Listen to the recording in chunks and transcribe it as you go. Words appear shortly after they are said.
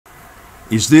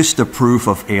Is this the proof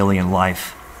of alien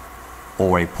life,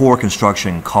 or a poor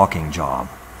construction caulking job?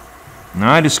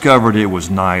 Now, I discovered it was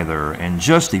neither, and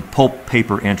just the pulp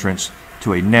paper entrance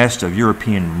to a nest of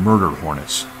European murder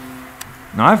hornets.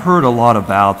 Now, I've heard a lot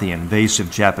about the invasive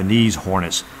Japanese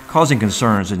hornets causing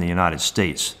concerns in the United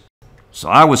States, so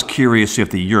I was curious if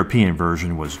the European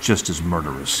version was just as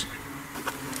murderous.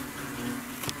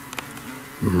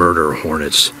 Murder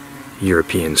hornets,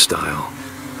 European style.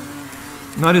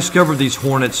 Now, I discovered these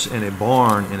hornets in a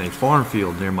barn in a farm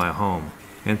field near my home,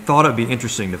 and thought it'd be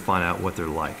interesting to find out what they're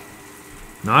like.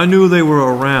 Now, I knew they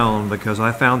were around because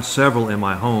I found several in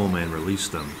my home and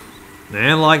released them.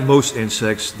 And like most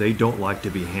insects, they don't like to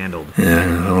be handled.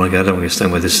 Yeah, oh my God, I don't want to get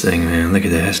stung with this thing, man. Look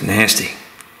at that, it's nasty.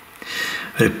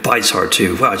 But it bites hard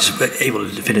too. Wow, it's just able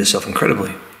to defend itself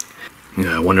incredibly.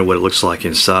 Yeah, I wonder what it looks like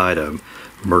inside a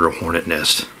murder hornet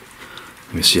nest.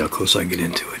 Let me see how close I can get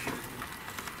into it.